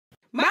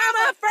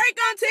Mama, Frank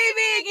on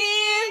TV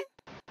again.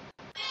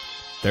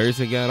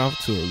 Thursday got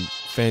off to a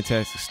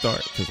fantastic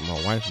start because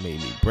my wife made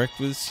me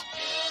breakfast,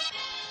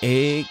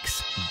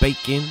 eggs,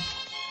 bacon,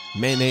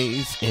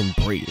 mayonnaise, and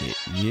bread.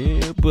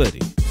 Yeah,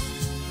 buddy.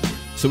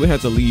 So we had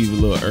to leave a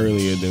little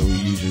earlier than we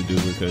usually do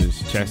because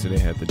Chasity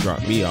had to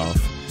drop me off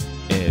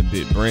at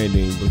Bit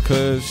Branding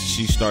because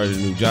she started a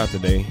new job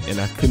today and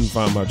I couldn't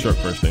find my truck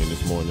first thing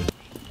this morning.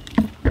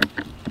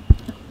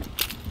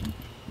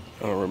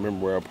 I don't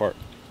remember where I parked.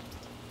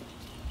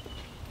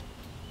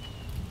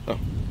 Oh,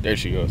 there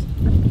she goes.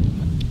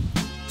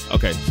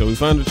 Okay, so we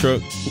found the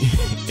truck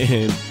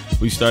and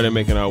we started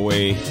making our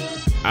way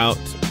out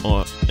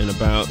on and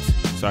about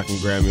so I can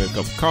grab me a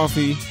cup of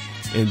coffee,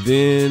 and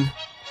then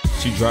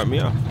she dropped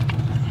me off.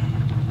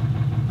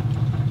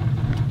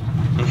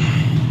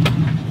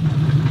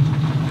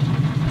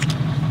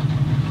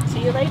 See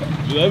you later.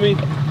 You love me?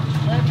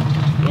 Love you.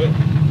 What?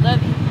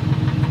 Love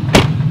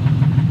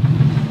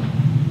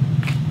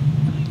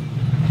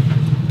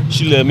you.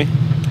 She loved me.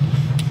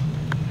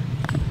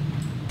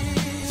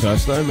 So I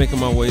started making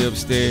my way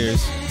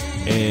upstairs,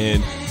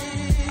 and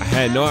I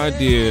had no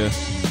idea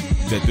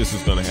that this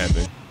was gonna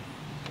happen.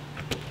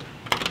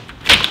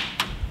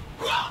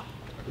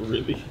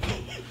 Really?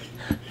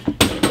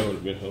 That would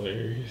have been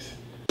hilarious.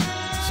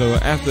 So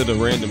after the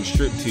random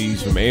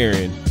striptease from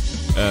Aaron,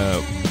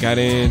 got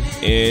in,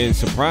 and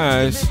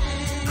surprise,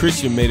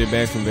 Christian made it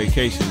back from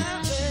vacation,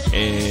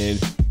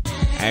 and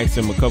I asked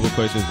him a couple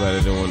questions, but I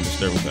didn't want to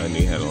disturb him because I knew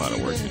he had a lot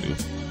of work to do.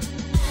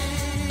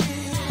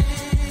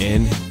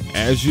 And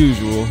as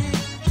usual,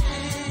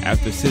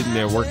 after sitting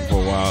there working for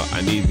a while,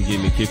 I needed to get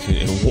in the kitchen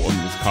and warm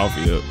this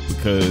coffee up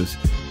because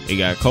it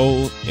got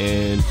cold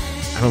and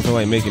I don't feel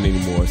like making it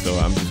anymore. So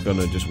I'm just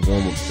gonna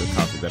warm up the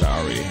coffee that I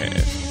already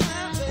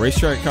have.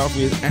 Racetrack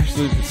coffee is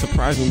actually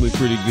surprisingly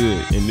pretty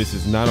good, and this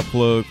is not a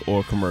plug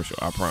or a commercial,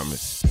 I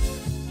promise.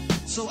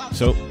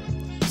 So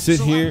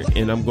sit here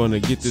and I'm gonna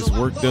get this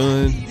work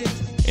done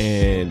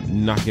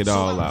and knock it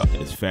all out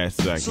as fast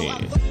as I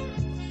can.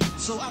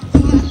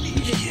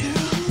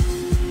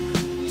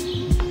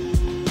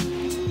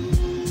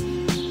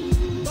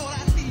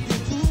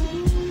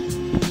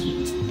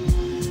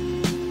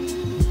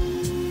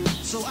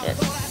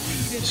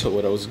 So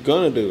what I was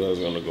gonna do, I was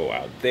gonna go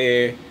out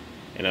there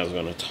and I was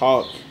gonna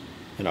talk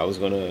and I was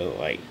gonna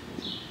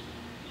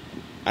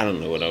I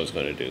don't know what I was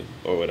gonna do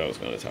or what I was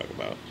gonna talk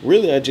about.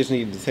 Really, I just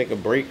needed to take a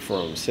break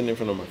from sitting in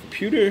front of my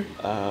computer.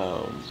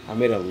 I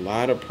made a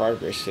lot of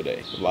progress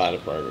today,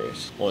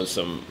 on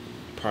some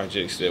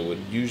projects that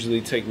would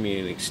usually take me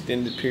an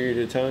extended period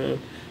of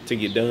time to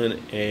get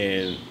done,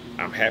 and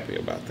I'm happy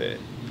about that.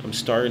 I'm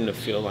starting to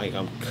feel like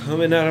I'm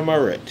coming out of my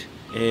rut.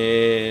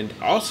 And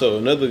also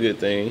another good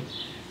thing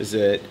is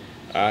that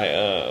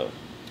I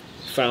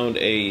found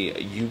a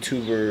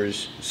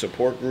YouTubers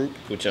support group,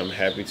 which I'm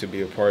happy to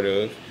be a part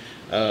of.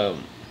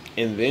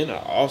 And then I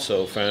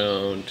also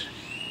found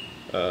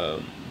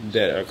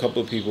that a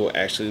couple of people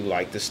actually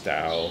like the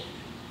style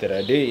that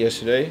I did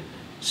yesterday.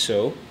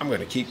 So I'm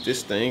gonna keep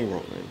this thing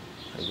rolling.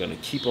 I'm gonna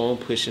keep on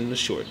pushing the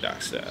short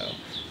doc style.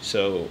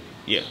 So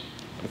yeah,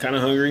 I'm kind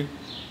of hungry,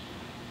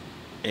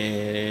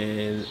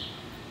 and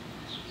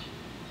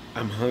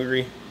I'm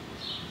hungry.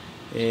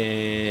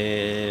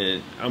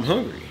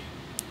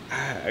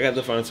 I got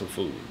to find some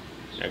food.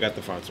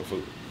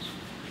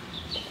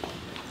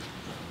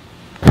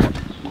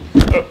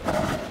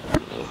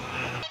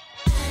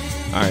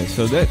 Alright,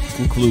 so that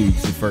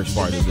concludes the first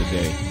part of the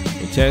day.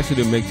 And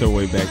Chasity makes her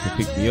way back to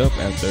pick me up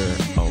after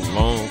a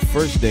long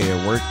first day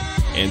at work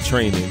and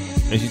training.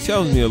 And she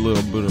tells me a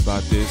little bit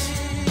about this,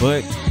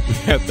 but we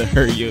have to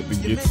hurry up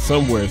and get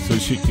somewhere so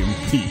she can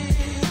pee.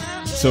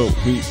 So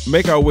we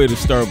make our way to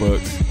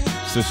Starbucks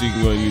so she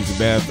can go and use the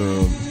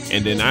bathroom,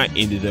 and then I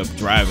ended up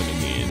driving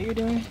again. What are you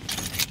doing?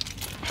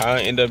 How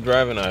I end up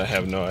driving, I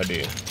have no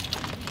idea.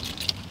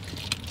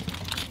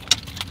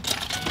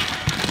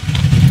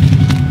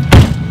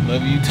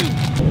 Love you too.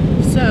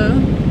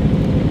 So,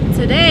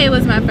 today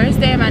was my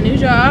first day at my new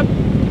job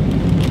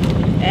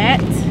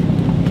at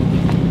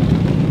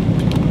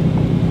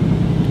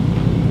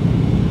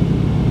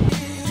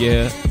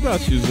Yeah, I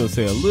thought she was gonna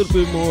say a little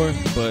bit more,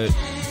 but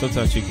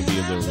sometimes she can be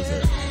a little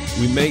reserved.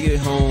 We make it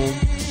home,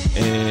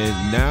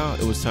 and now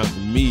it was time for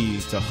me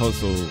to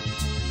hustle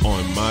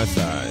on my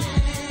side.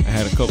 I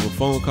had a couple of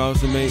phone calls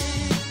to make,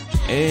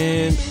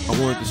 and I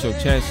wanted to show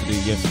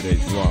Chasity yesterday's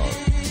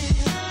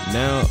vlog.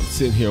 Now I'm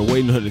sitting here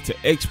waiting on it to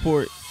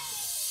export,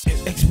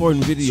 and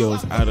exporting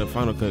videos out of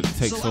Final Cut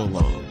takes so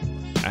long.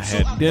 I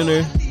had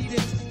dinner,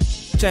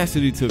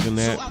 Chasity took a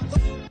nap,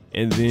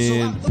 and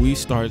then we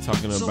started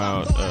talking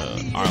about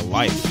our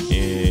life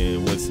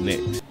and what's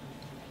next.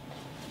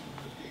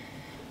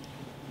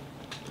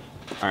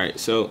 All right,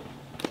 so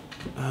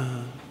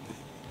can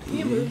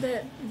you move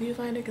that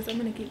viewfinder, because I'm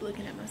gonna keep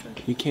looking at myself.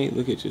 You can't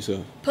look at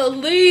yourself.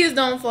 Please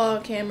don't fall,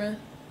 camera.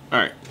 All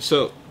right,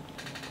 so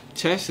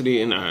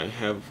Chasity and I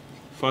have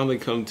finally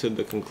come to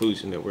the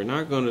conclusion that we're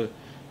not gonna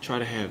try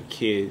to have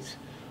kids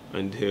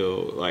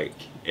until like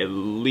at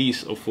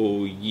least a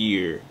full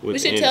year. We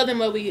should tell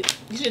them you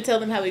should tell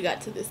them how we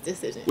got to this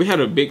decision. We had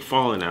a big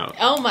falling out.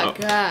 Oh my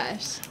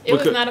gosh. It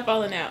was not a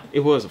falling out. It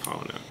was a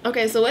falling out.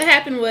 Okay, so what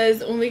happened was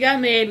when we got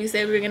married, we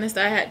said we were going to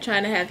start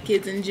trying to have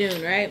kids in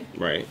June, right?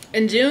 Right.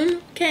 And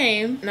June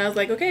came, and I was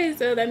like, okay,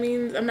 so that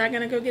means I'm not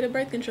going to go get a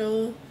birth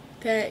control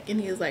tech. And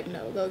he was like,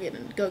 no, go get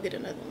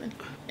another one.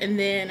 And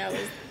then I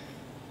was...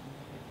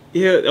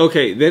 Yeah,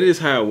 okay, that is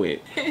how it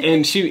went.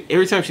 And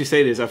every time she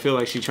say this, I feel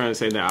like she's trying to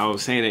say that I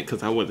was saying it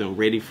because I wasn't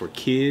ready for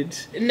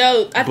kids.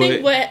 No, I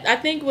think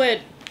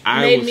what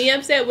made me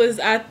upset was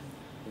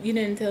you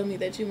didn't tell me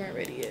that you weren't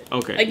ready yet.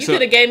 Okay, like you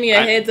could have gave me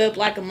a heads up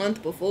like a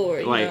month before.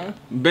 You know?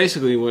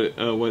 Basically, what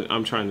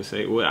I'm trying to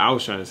say, what I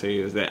was trying to say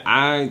is that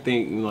I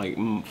think like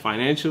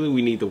financially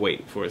we need to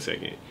wait for a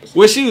second.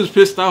 What she was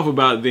pissed off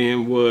about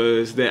then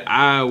was that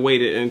I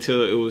waited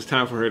until it was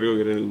time for her to go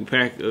get a new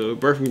pack of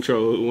birth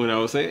control. When I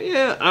was saying,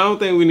 yeah, I don't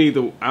think we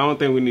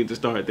need to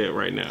start that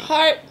right now.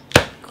 Heart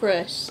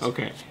crushed.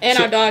 Okay, and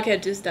our dog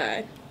had just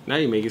died. Now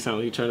you make it sound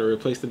like you're trying to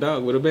replace the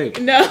dog with a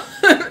baby. No.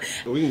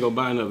 We can go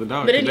buy another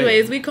dog. But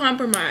anyways, we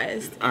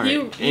compromised. All right.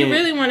 You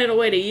really wanted to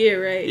wait a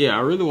year, right? Yeah,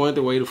 I really wanted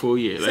to wait a full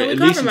year. So we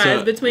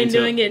compromised between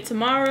doing it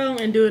tomorrow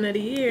and doing it a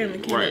year, and we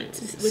came up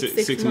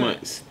with 6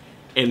 months.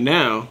 And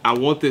now I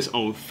want this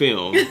on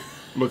film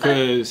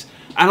because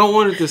I don't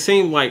want it to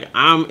seem like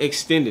I'm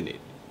extending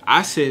it.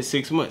 I said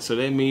 6 months, so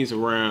that means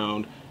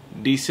around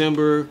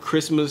December,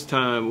 Christmas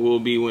time will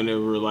be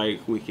whenever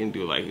like we can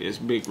do like this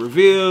big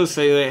reveal,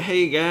 say that,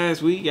 hey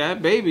guys, we got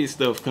baby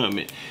stuff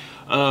coming.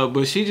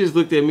 But she just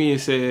looked at me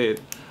and said,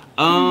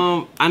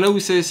 I know we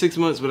said 6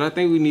 months, but I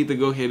think we need to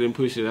go ahead and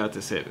push it out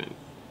to 7.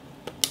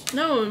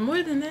 No,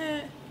 more than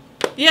that.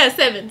 Yeah,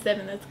 7,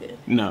 that's good.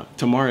 No,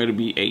 tomorrow it'll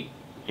be 8,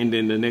 and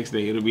then the next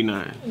day it'll be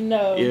 9.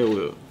 No. Yeah, it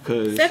will.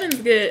 'Cause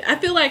 7's good. I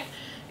feel like,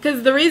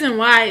 because the reason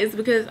why is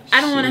because I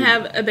don't want to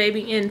have a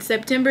baby in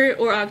September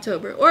or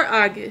October or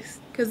August,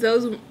 because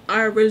those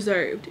are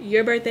reserved.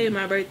 Your birthday,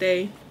 my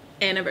birthday,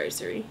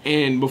 anniversary.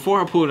 And before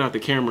I pulled out the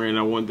camera and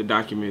I wanted to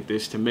document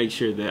this to make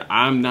sure that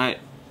I'm not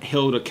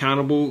held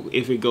accountable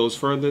if it goes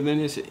further than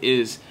this,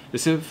 is the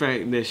simple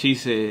fact that she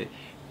said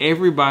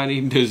everybody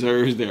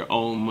deserves their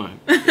own month.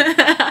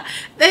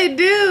 They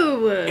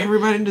do.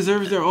 Everybody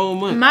deserves their own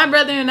month. My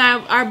brother and I,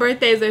 our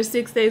birthdays are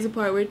 6 days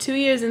apart. We're 2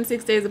 years and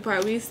 6 days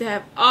apart. We used to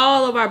have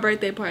all of our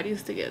birthday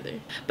parties together.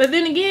 But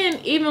then again,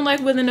 even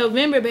like with a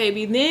November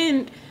baby,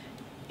 then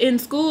in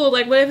school,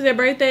 like what if their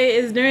birthday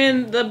is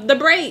during the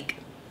break?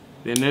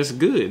 Then that's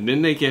good.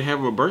 Then they can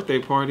have a birthday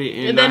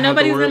party and then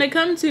nobody's going to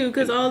come to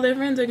because all their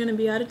friends are going to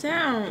be out of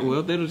town.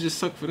 Well, that'll just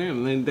suck for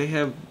them. Then they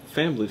have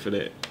family for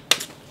that.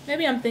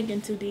 Maybe I'm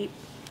thinking too deep.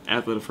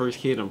 After the first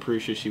kid, I'm pretty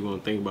sure she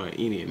won't think about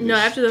any of this. No,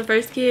 after the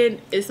first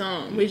kid, it's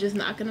on. We're just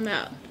knocking them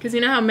out. Because you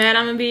know how mad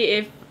I'm going to be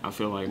if... I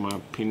feel like my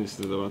penis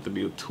is about to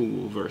be a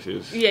tool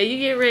versus... Yeah, you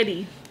get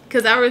ready.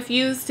 Because I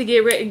refuse to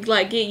get ready,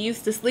 like get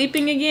used to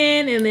sleeping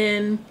again, and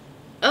then,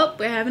 oh,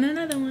 we're having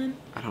another one.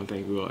 I don't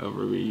think we'll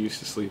ever be used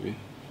to sleeping.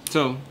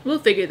 So... We'll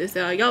figure this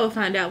out. Y'all will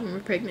find out when we're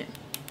pregnant.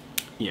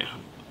 Yeah.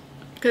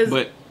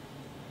 But...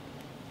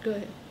 Go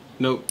ahead.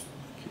 Nope.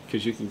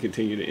 Because you can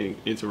continue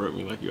to interrupt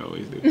me like you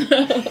always do.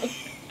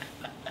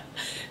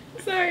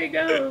 Sorry,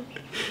 go.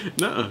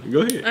 Nuh-uh,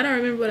 go ahead. I don't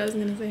remember what I was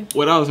going to say.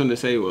 What I was going to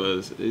say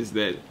is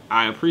that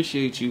I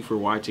appreciate you for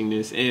watching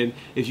this. And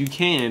if you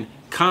can,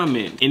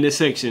 comment in the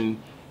section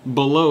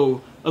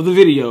below of the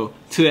video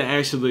to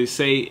actually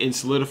say and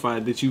solidify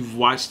that you've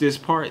watched this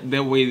part.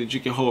 That way that you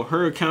can hold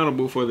her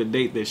accountable for the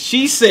date that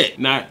she set,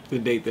 not the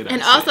date that I set.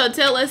 And also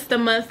tell us the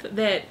month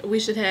that we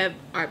should have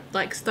our,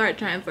 like, start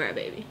trying for our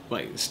baby.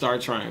 Like, start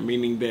trying,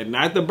 meaning that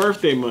not the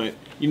birthday month.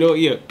 You know,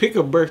 yeah, pick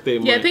a birthday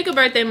month. Yeah, pick a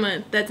birthday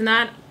month that's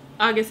not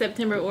August,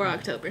 September, or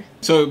October.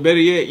 So better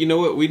yet, you know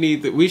what?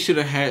 We should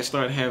have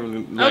started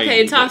having. Like,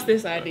 okay, toss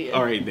this idea.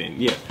 All right then,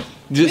 yeah.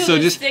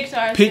 Just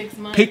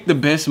pick the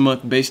best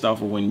month based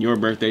off of when your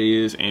birthday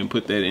is, and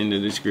put that in the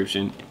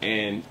description,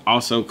 and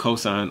also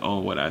co-sign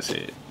on what I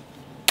said.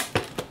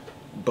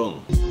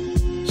 Boom.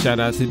 Shout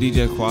out to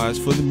DJ Quads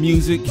for the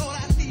music.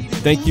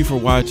 Thank you for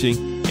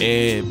watching,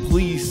 and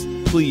please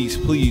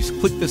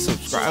click the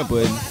subscribe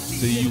button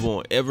so you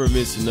won't ever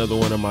miss another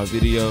one of my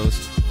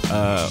videos.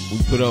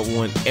 We put up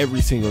one every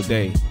single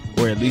day,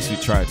 or at least we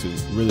try to,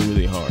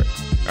 really hard.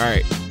 All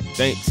right,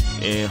 thanks,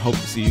 and hope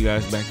to see you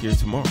guys back here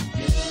tomorrow.